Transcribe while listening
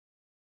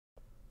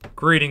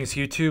Greetings,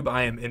 YouTube.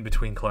 I am in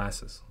between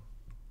classes,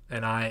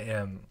 and I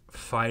am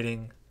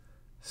fighting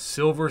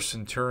Silver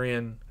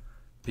Centurion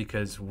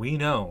because we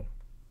know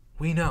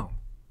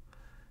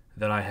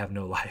that I have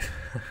no life.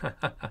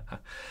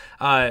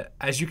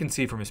 As you can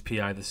see from his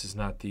PI, this is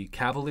not the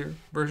Cavalier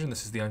version.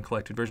 This is the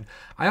uncollected version.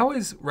 I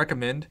always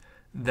recommend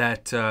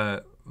that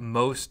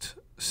most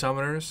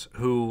summoners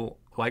who,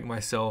 like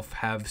myself,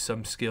 have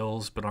some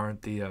skills but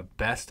aren't the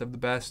best of the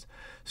best,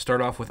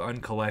 start off with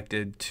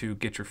uncollected to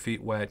get your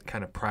feet wet,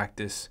 kind of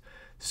practice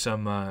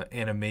some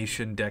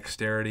animation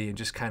dexterity, and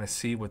just kind of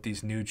see what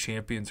these new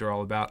champions are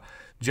all about.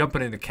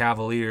 Jumping into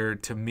Cavalier,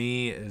 to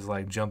me, is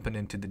like jumping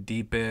into the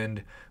deep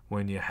end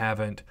when you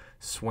haven't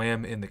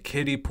swam in the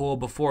kiddie pool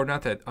before.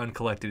 Not that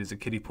uncollected is a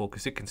kiddie pool,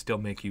 because it can still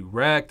make you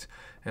wrecked,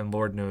 and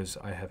Lord knows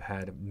I have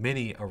had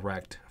many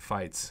erect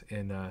fights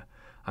in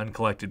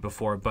uncollected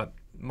before. But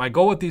my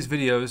goal with these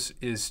videos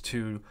is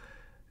to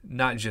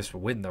not just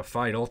win the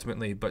fight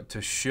ultimately, but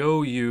to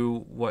show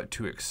you what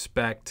to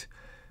expect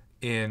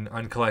in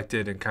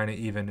uncollected, and kind of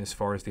even as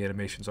far as the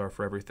animations are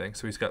for everything.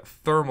 So he's got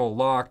thermal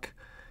lock,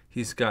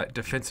 he's got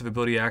defensive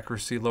ability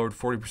accuracy lowered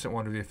 40%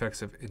 under the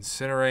effects of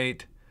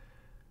incinerate,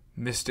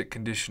 mystic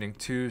conditioning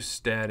 2,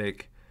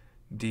 static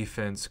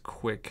defense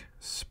quick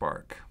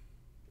spark.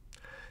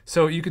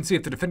 So you can see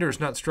if the defender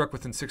is not struck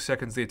within 6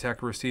 seconds, the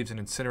attacker receives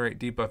an incinerate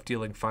debuff,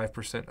 dealing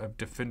 5% of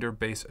defender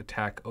base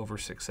attack over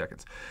 6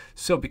 seconds.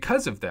 So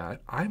because of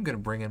that, I'm going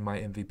to bring in my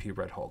MVP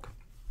Red Hulk.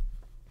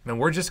 And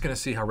we're just going to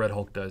see how Red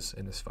Hulk does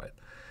in this fight.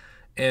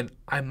 And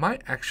I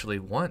might actually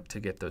want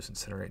to get those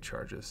incinerate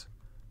charges.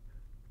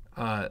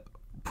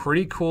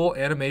 Pretty cool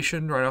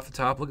animation right off the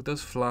top. Look at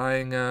those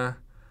flying, what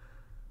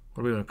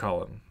do we want to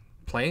call them?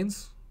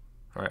 Planes?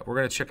 All right, we're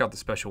going to check out the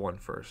special one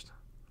first.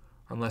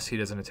 Unless he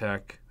doesn't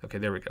attack. Okay,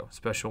 there we go.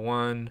 Special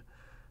one.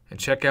 And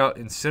check out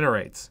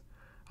incinerates.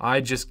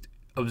 I just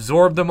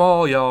absorbed them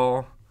all,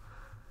 y'all.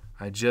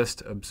 I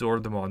just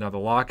absorbed them all. Now the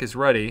lock is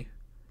ready.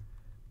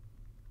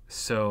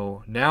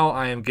 So now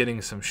I am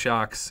getting some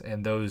shocks,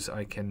 and those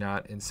I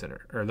cannot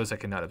incinerate, or those I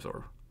cannot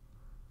absorb.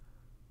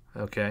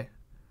 Okay.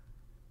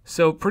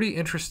 So pretty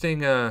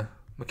interesting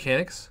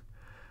mechanics.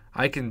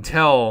 I can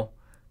tell,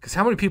 because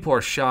how many people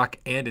are shock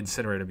and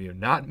incinerate immune?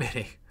 Not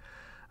many.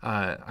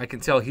 I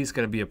can tell he's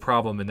going to be a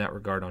problem in that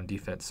regard on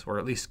defense, or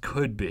at least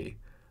could be.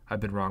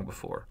 I've been wrong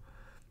before.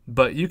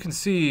 But you can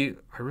see,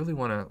 I really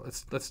want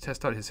to, let's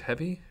test out his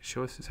heavy.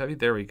 Show us his heavy.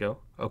 There we go.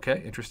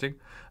 Okay, interesting.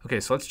 Okay,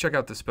 so let's check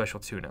out the special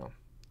 2 now.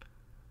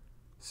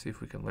 See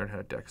if we can learn how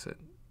to dex it.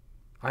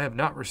 I have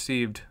not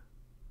received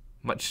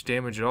much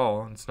damage at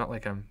all. It's not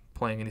like I'm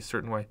playing any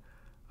certain way.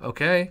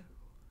 Okay.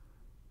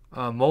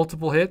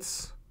 Multiple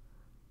hits,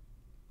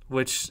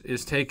 which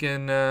is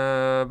taking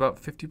about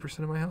 50%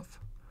 of my health.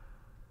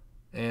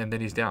 And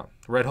then he's down.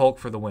 Red Hulk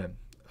for the win.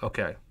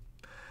 Okay.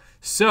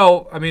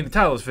 So, I mean, the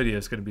title of this video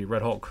is going to be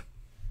Red Hulk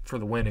for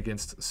the win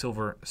against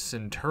Silver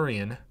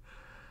Centurion.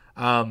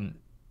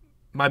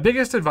 My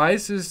biggest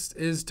advice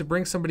is to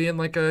bring somebody in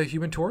like a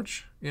Human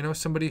Torch. You know,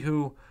 somebody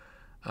who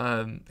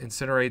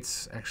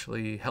incinerates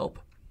actually help.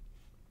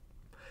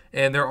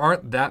 And there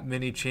aren't that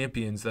many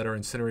champions that are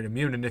incinerate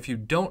immune. And if you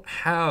don't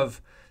have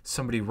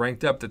somebody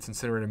ranked up that's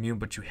incinerate immune,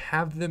 but you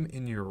have them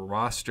in your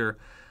roster,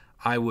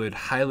 I would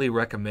highly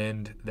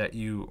recommend that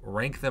you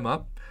rank them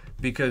up,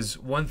 because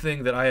one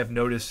thing that I have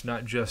noticed,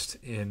 not just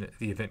in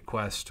the event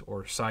quest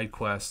or side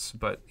quests,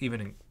 but even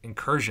in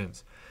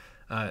incursions,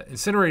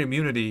 incinerate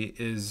immunity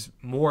is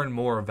more and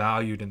more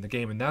valued in the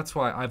game. And that's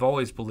why I've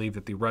always believed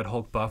that the Red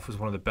Hulk buff was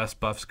one of the best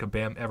buffs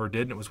Kabam ever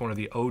did. And it was one of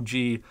the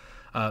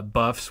OG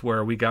buffs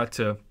where we got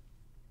to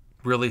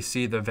really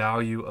see the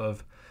value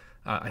of,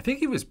 I think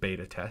he was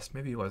beta test,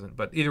 maybe he wasn't,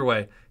 but either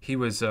way, he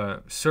was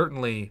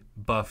certainly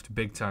buffed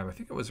big time. I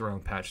think it was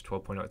around patch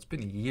 12.0. It's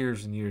been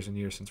years and years and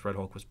years since Red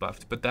Hulk was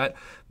buffed, but that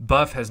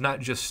buff has not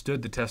just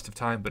stood the test of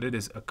time, but it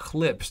has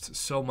eclipsed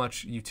so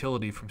much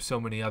utility from so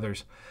many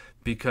others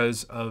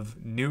because of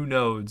new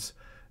nodes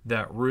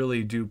that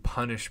really do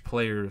punish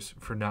players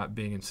for not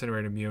being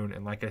incinerate immune.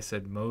 And like I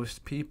said,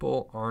 most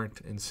people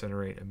aren't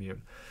incinerate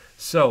immune.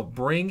 So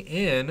bring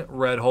in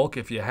Red Hulk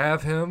if you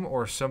have him,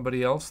 or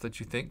somebody else that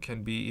you think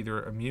can be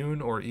either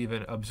immune or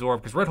even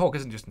absorb. Because Red Hulk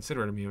isn't just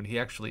incinerate immune. He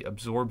actually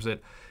absorbs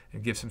it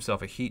and gives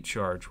himself a heat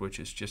charge, which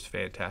is just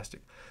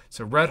fantastic.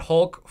 So Red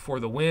Hulk for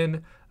the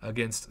win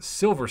against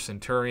Silver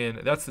Centurion.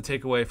 That's the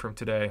takeaway from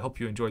today. I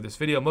hope you enjoyed this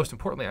video. Most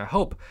importantly, I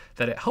hope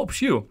that it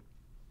helps you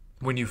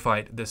when you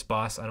fight this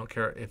boss. I don't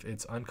care if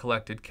it's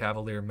uncollected,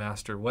 Cavalier,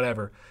 Master,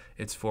 whatever.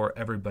 It's for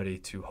everybody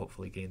to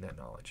hopefully gain that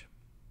knowledge.